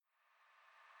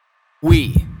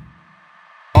We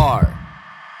are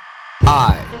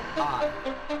I.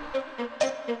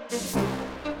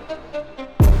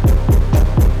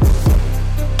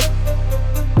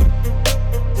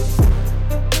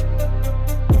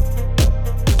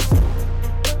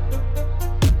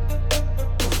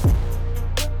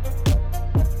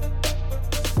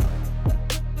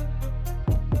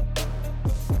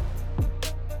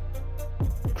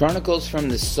 Chronicles from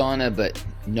the sauna, but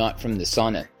not from the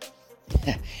sauna.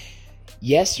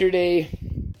 Yesterday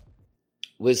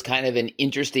was kind of an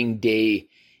interesting day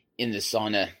in the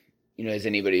sauna. You know, as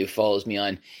anybody who follows me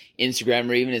on Instagram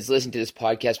or even has listened to this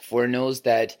podcast before knows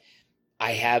that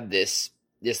I have this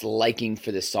liking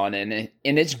for the sauna,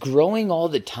 and it's growing all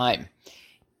the time.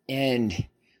 And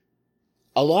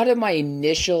a lot of my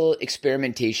initial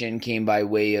experimentation came by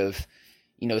way of,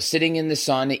 you know, sitting in the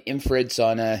sauna, infrared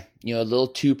sauna, you know, a little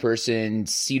 2-person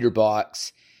cedar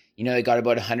box, you know, it got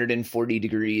about 140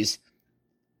 degrees.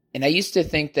 And I used to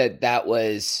think that that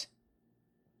was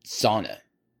sauna.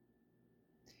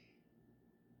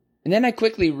 And then I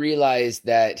quickly realized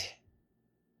that,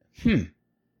 you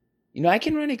know, I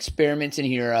can run experiments in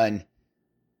here on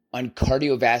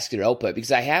cardiovascular output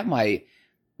because I have my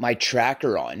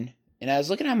tracker on, and I was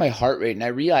looking at my heart rate, and I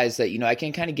realized that, you know, I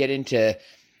can kind of get into,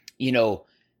 you know,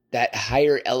 that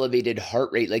higher elevated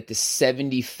heart rate, like the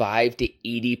 75 to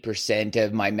 80%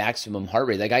 of my maximum heart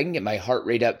rate. Like I can get my heart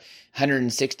rate up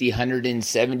 160,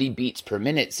 170 beats per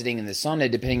minute sitting in the sauna,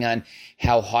 depending on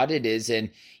how hot it is.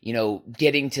 And, you know,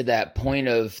 getting to that point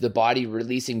of the body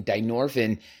releasing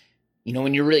dynorphin, you know,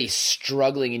 when you're really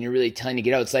struggling and you're really trying to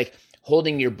get out, it's like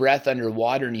holding your breath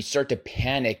underwater and you start to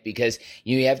panic because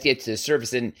you have to get to the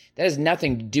surface. And that has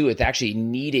nothing to do with actually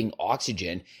needing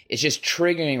oxygen. It's just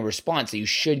triggering a response that you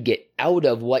should get out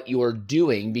of what you are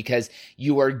doing because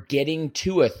you are getting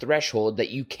to a threshold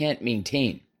that you can't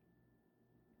maintain.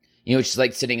 You know, it's just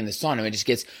like sitting in the sauna. It just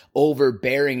gets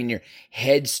overbearing and your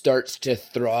head starts to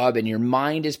throb and your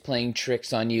mind is playing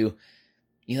tricks on you.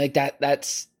 You know, like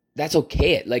that's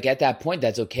okay. Like at that point,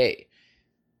 that's okay.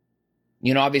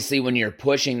 You know, obviously when you're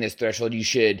pushing this threshold, you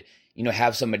should, you know,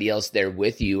 have somebody else there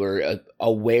with you or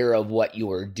aware of what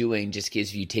you are doing just in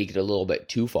case you take it a little bit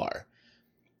too far.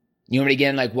 You know, but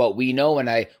again, like what we know when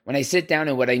I sit down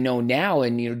and what I know now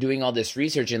and, you know, doing all this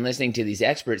research and listening to these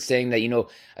experts saying that, you know,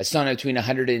 a sauna between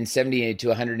 170 to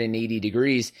 180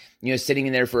 degrees, you know, sitting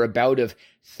in there for a bout of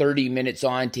 30 minutes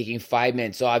on, taking 5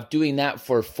 minutes off, doing that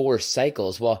for 4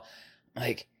 cycles. Well,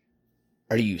 like,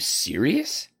 are you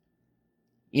serious?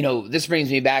 You know, this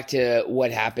brings me back to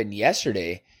what happened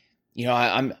yesterday. You know,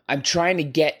 I'm trying to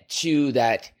get to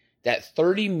that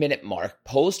 30-minute mark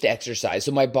post-exercise.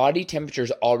 So my body temperature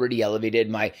is already elevated.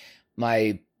 My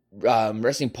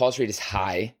resting pulse rate is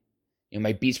high. You know,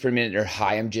 my beats per minute are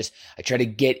high. I try to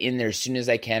get in there as soon as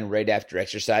I can right after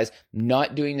exercise.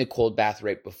 Not doing the cold bath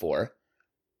right before.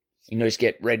 You know, just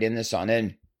get right in the sauna.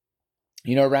 And,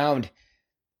 you know, around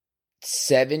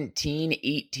 17,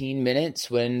 18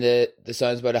 minutes when the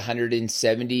sun's about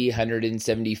 170,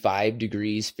 175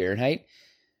 degrees Fahrenheit,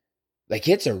 like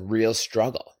it's a real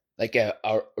struggle, like a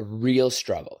real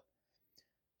struggle.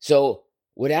 So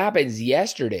what happens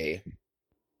yesterday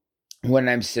when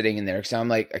I'm sitting in there, because I'm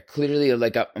like,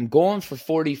 I'm going for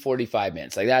 40, 45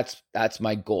 minutes. Like that's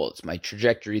my goal. It's my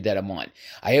trajectory that I'm on.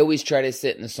 I always try to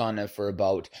sit in the sauna for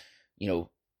about, you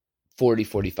know, 40,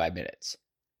 45 minutes.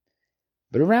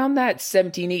 But around that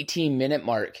 17, 18 minute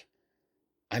mark,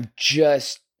 I'm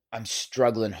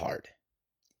struggling hard.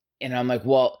 And I'm like,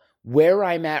 well, where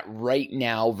I'm at right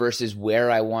now versus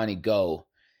where I want to go,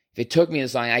 if it took me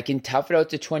this long, I can tough it out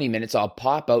to 20 minutes. I'll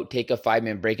pop out, take a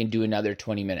 5-minute break and do another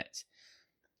 20 minutes.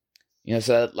 You know,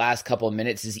 so that last couple of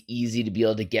minutes is easy to be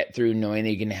able to get through knowing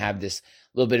that you're going to have this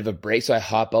little bit of a break. So I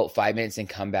hop out 5 minutes and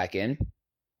come back in.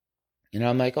 You know,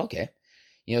 I'm like, okay.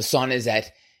 You know, sauna is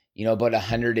at, you know, about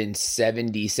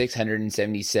 176,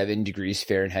 177 degrees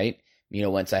Fahrenheit, you know,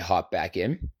 once I hop back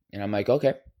in. And I'm like,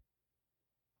 okay,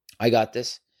 I got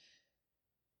this.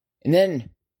 And then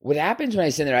what happens when I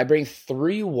sit there, I bring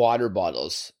 3 water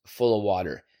bottles full of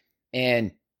water.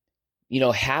 And, you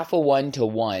know, half a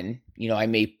 1-to-1, you know, I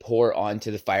may pour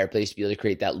onto the fireplace to be able to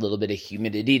create that little bit of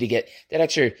humidity to get that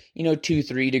extra, you know, 2,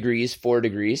 3 degrees, 4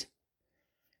 degrees.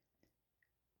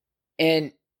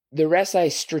 And the rest I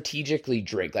strategically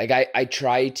drink. Like I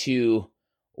try to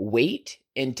wait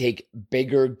and take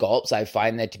bigger gulps. I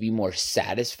find that to be more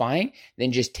satisfying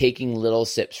than just taking little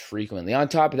sips frequently. On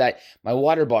top of that, my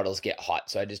water bottles get hot,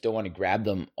 so I just don't want to grab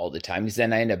them all the time because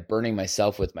then I end up burning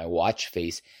myself with my watch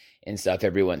face and stuff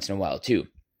every once in a while too.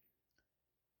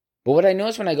 But what I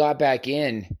noticed when I got back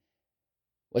in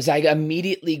was I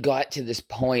immediately got to this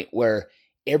point where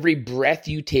every breath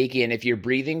you take in, if you're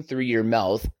breathing through your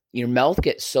mouth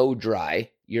gets so dry,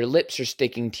 your lips are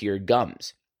sticking to your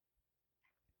gums.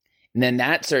 And then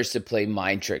that starts to play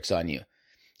mind tricks on you.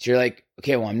 So you're like,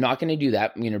 okay, well, I'm not going to do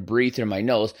that. I'm going to breathe through my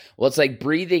nose. Well, it's like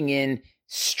breathing in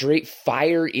straight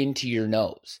fire into your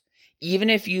nose. Even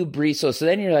if you breathe, so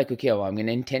then you're like, okay, well, I'm going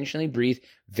to intentionally breathe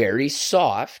very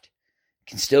soft.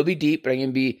 It can still be deep, but I'm going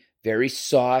to be very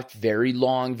soft, very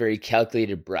long, very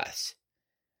calculated breaths.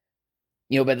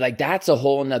 But like that's a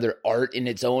whole nother art in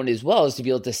its own as well, is to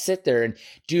be able to sit there and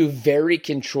do very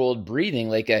controlled breathing,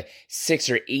 like a 6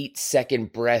 or 8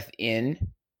 second breath in,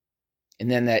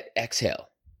 and then that exhale.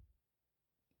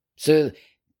 So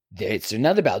it's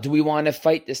another battle. Do we want to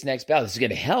fight this next battle? This is going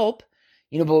to help,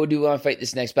 but do we want to fight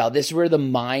this next battle? This is where the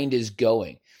mind is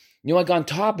going. Like on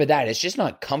top of that, it's just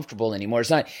not comfortable anymore. It's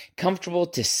not comfortable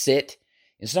to sit.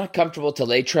 It's not comfortable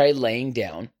to try laying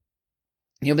down.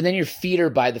 But then your feet are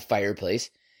by the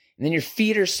fireplace, and then your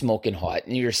feet are smoking hot,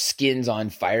 and your skin's on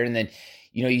fire, and then,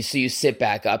 you sit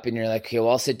back up, and you're like, okay, well,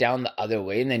 I'll sit down the other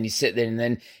way, and then you sit there, and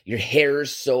then your hair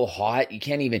is so hot, you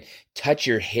can't even touch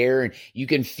your hair, and you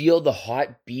can feel the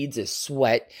hot beads of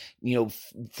sweat,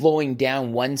 flowing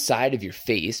down one side of your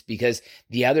face, because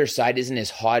the other side isn't as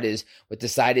hot as what the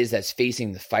side is that's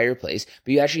facing the fireplace,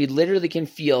 but you actually literally can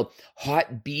feel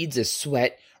hot beads of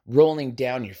sweat rolling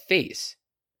down your face.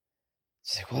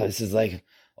 It's like, well, this is like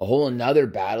a whole another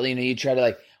battle. You try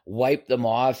to wipe them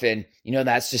off, and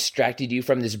that's distracted you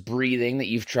from this breathing that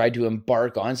you've tried to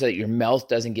embark on, so that your mouth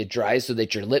doesn't get dry, so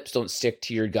that your lips don't stick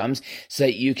to your gums, so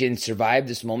that you can survive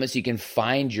this moment, so you can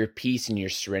find your peace and your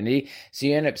serenity. So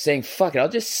you end up saying, fuck it, I'll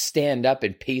just stand up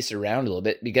and pace around a little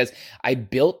bit, because I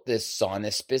built this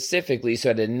sauna specifically so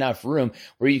it had enough room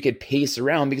where you could pace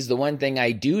around. Because the one thing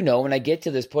I do know, when I get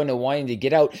to this point of wanting to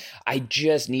get out, I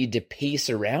just need to pace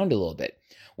around a little bit.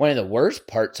 One of the worst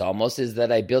parts almost is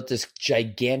that I built this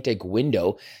gigantic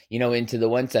window, into the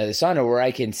one side of the sauna, where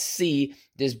I can see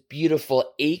this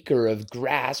beautiful acre of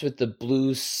grass with the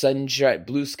blue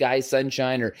sky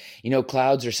sunshine, or,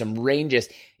 clouds or some rain,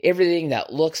 just everything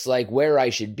that looks like where I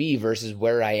should be versus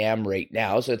where I am right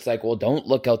now. So it's like, well, don't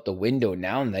look out the window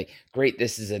now. And great,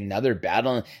 this is another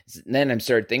battle. And then I'm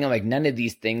started thinking none of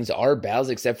these things are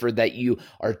battles, except for that you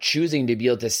are choosing to be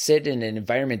able to sit in an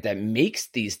environment that makes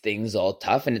these things all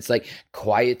tough. And it's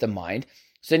quiet the mind.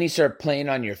 So then you start playing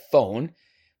on your phone,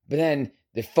 but then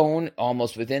the phone,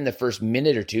 almost within the first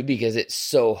minute or two, because it's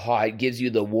so hot, gives you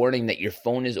the warning that your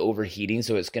phone is overheating,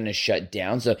 so it's going to shut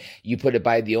down. So you put it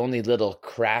by the only little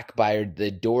crack by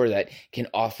the door that can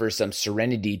offer some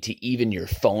serenity to even your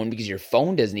phone, because your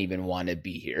phone doesn't even want to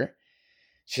be here.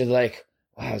 So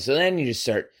wow. So then you just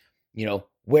start,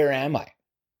 where am I?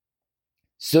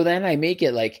 So then I make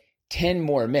it 10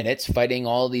 more minutes fighting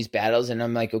all these battles, and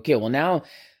I'm like, okay, well, now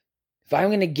if I'm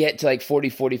going to get to 40,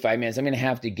 45 minutes, I'm going to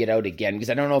have to get out again, because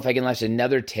I don't know if I can last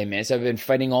another 10 minutes. I've been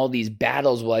fighting all these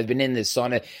battles while I've been in this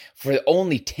sauna for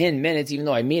only 10 minutes, even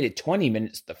though I made it 20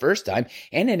 minutes the first time,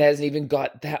 and it hasn't even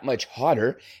got that much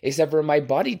hotter, except for my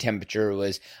body temperature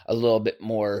was a little bit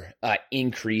more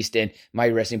increased, and my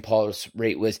resting pulse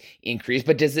rate was increased.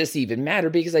 But does this even matter?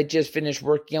 Because I just finished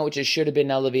working out, which it should have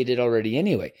been elevated already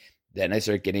anyway. Then I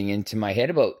start getting into my head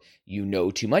about,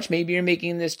 too much. Maybe you're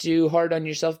making this too hard on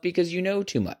yourself because you know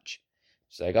too much.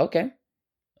 It's okay.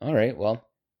 All right, well,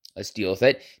 let's deal with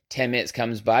it. 10 minutes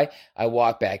comes by. I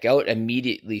walk back out,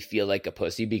 immediately feel like a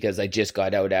pussy because I just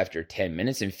got out after 10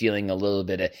 minutes and feeling a little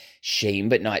bit of shame,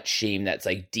 but not shame that's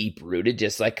deep rooted.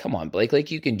 Just come on,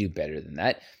 Blake, you can do better than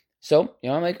that. So,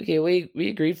 I'm okay, we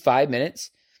agreed 5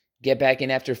 minutes. Get back in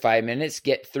after 5 minutes,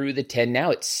 get through the 10.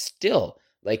 Now it's still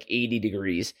 80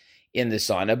 degrees in the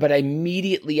sauna, but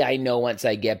immediately I know once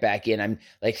I get back in, I'm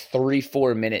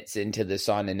 3-4 minutes into the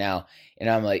sauna now, and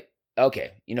I'm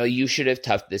okay, you should have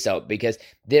toughed this out, because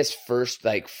this first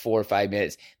 4 or 5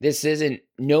 minutes, this isn't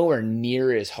nowhere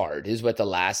near as hard as what the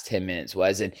last 10 minutes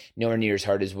was, and nowhere near as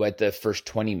hard as what the first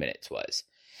 20 minutes was.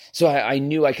 So I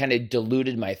knew I kind of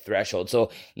diluted my threshold.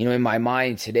 So, in my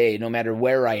mind today, no matter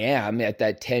where I am at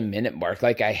that 10-minute mark,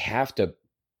 I have to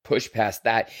push past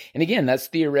that. And again, that's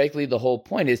theoretically the whole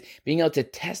point, is being able to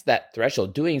test that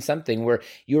threshold, doing something where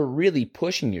you're really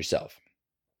pushing yourself,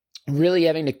 really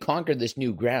having to conquer this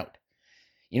new ground.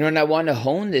 And I want to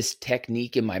hone this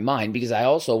technique in my mind, because I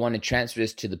also want to transfer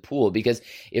this to the pool, because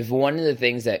if one of the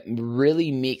things that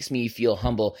really makes me feel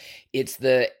humble, it's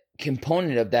the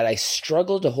component of that I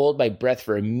struggle to hold my breath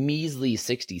for a measly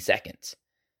 60 seconds.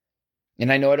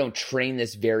 And I know I don't train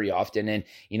this very often, and,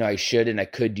 I should and I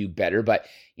could do better. But,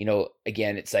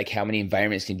 again, it's like, how many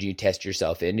environments can you test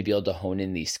yourself in to be able to hone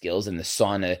in these skills? And the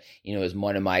sauna, is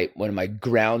one of my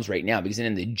grounds right now, because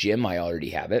in the gym, I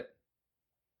already have it.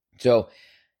 So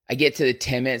I get to the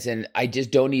 10 minutes and I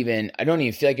don't even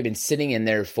feel like I've been sitting in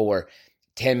there for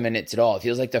 10 minutes at all. It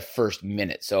feels like the first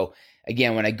minute. So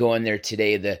again, when I go in there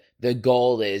today, the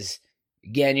goal is,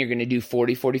 again, you're going to do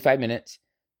 40, 45 minutes.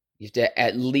 You have to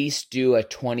at least do a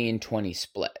 20 and 20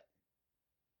 split,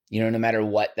 no matter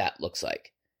what that looks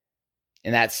like.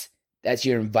 And that's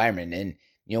your environment. And,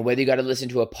 whether you got to listen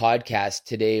to a podcast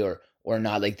today or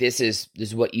not, like, this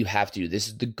is what you have to do. This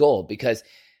is the goal, because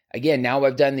again, now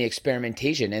I've done the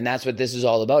experimentation, and that's what this is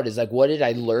all about, is like, what did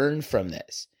I learn from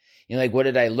this? What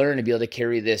did I learn to be able to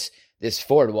carry this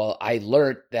forward? Well, I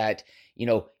learned that,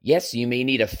 yes, you may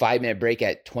need a 5-minute break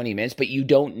at 20 minutes, but you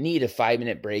don't need a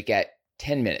 5-minute break at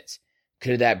 10 minutes.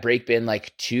 Could that break been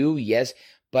like 2? Yes,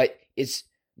 but it's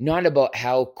not about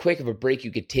how quick of a break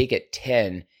you could take at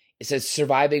 10. It says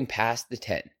surviving past the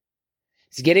 10.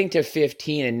 It's getting to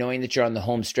 15 and knowing that you're on the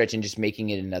home stretch and just making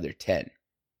it another 10.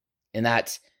 And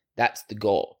that's the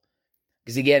goal.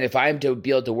 Because again, if I'm to be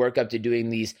able to work up to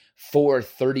doing these 4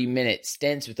 30-minute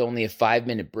stints with only a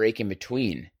 5-minute break in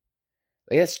between,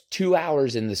 like, that's 2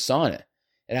 hours in the sauna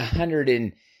at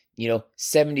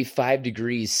 175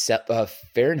 degrees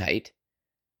Fahrenheit.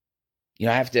 I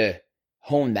have to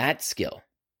hone that skill.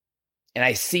 And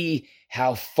I see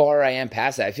how far I am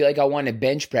past that. I feel like I want to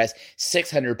bench press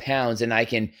 600 pounds, and I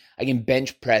can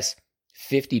bench press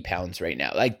 50 pounds right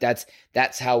now. Like, that's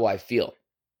how I feel.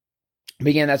 But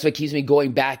again, that's what keeps me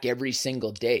going back every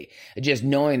single day. Just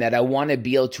knowing that I want to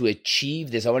be able to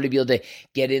achieve this. I want to be able to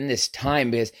get in this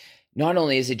time, because not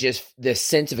only is it just the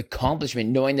sense of accomplishment,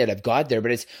 knowing that I've got there,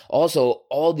 but it's also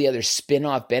all the other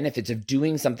spin-off benefits of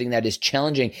doing something that is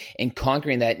challenging and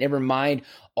conquering that. Never mind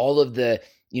all of the,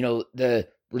 the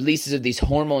releases of these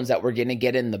hormones that we're going to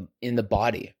get in the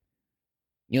body.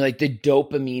 Like the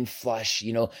dopamine flush,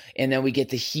 and then we get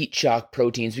the heat shock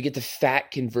proteins, we get the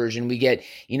fat conversion, we get,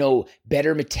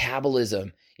 better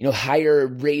metabolism, higher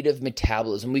rate of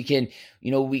metabolism. We can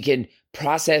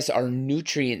process our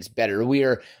nutrients better. We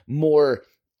are more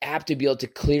apt to be able to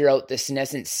clear out the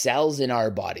senescent cells in our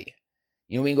body.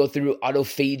 We can go through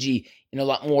autophagy in a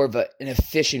lot more of an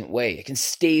efficient way. I can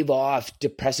stave off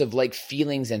depressive-like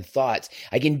feelings and thoughts.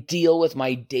 I can deal with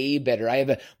my day better. I have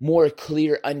a more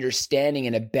clear understanding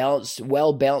and a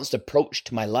well-balanced approach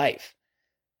to my life.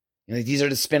 These are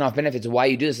the spin-off benefits of why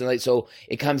you do this. And so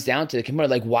it comes down to the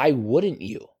community, why wouldn't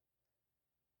you?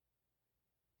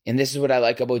 And this is what I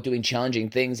like about doing challenging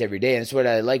things every day. And it's what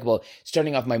I like about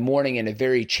starting off my morning in a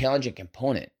very challenging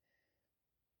component.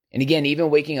 And again, even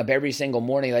waking up every single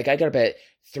morning, like I got up at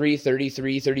 3:30,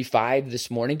 3:35 this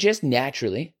morning, just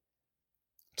naturally,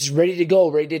 just ready to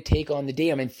go, ready to take on the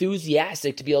day. I'm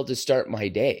enthusiastic to be able to start my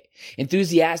day,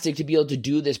 enthusiastic to be able to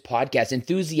do this podcast,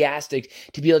 enthusiastic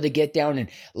to be able to get down and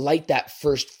light that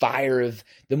first fire of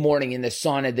the morning in the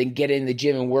sauna, then get in the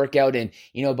gym and work out. And,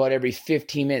 about every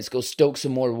 15 minutes, go stoke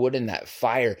some more wood in that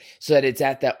fire so that it's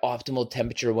at that optimal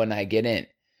temperature when I get in.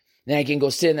 Then I can go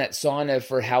sit in that sauna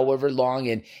for however long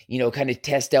and, kind of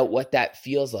test out what that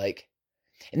feels like.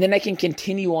 And then I can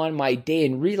continue on my day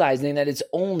and realizing that it's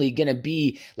only going to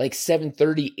be like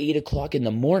 7:30, 8 o'clock in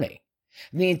the morning.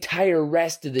 The entire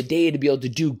rest of the day to be able to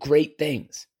do great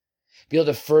things, be able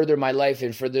to further my life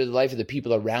and further the life of the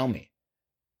people around me.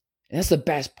 And that's the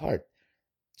best part.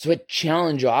 So what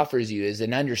challenge offers you is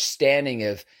an understanding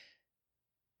of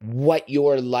what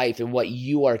your life and what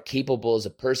you are capable as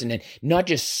a person, and not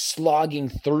just slogging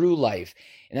through life.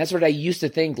 And that's what I used to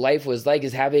think life was like,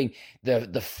 is having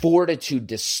the fortitude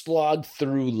to slog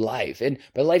through life.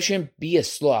 But life shouldn't be a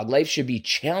slog. Life should be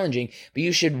challenging, but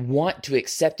you should want to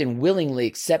accept and willingly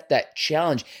accept that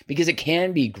challenge, because it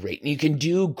can be great and you can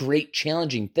do great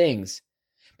challenging things.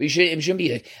 But it shouldn't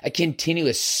be a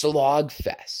continuous slog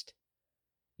fest.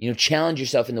 Challenge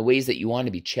yourself in the ways that you want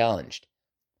to be challenged.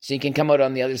 So you can come out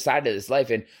on the other side of this life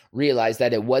and realize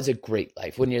that it was a great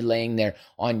life when you're laying there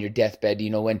on your deathbed,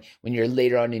 when you're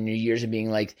later on in your years and being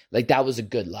like that was a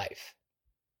good life.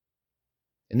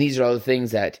 And these are all the things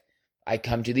that I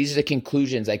come to. These are the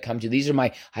conclusions I come to. These are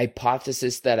my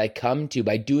hypotheses that I come to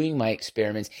by doing my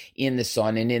experiments in the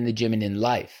sauna and in the gym and in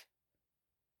life.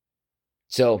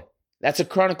 So that's a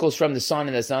Chronicles from the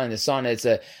sauna. That's not in the sauna. It's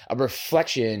a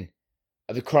reflection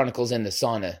of the Chronicles in the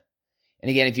sauna. And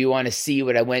again, if you want to see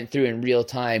what I went through in real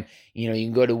time, you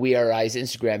can go to We Are I's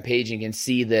Instagram page and you can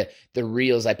see the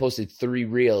reels. I posted 3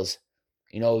 reels,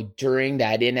 during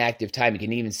that inactive time. You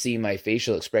can even see my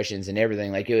facial expressions and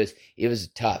everything. Like it was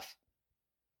tough.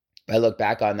 I look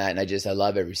back on that and I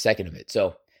love every second of it.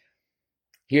 So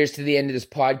here's to the end of this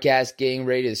podcast, getting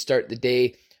ready to start the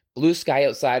day. Blue sky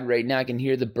outside right now. I can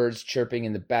hear the birds chirping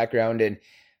in the background. And,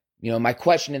 my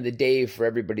question of the day for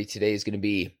everybody today is going to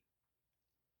be,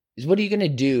 what are you going to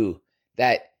do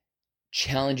that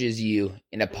challenges you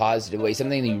in a positive way?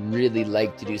 Something that you really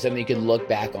like to do, something you can look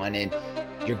back on and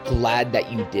you're glad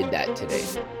that you did that today.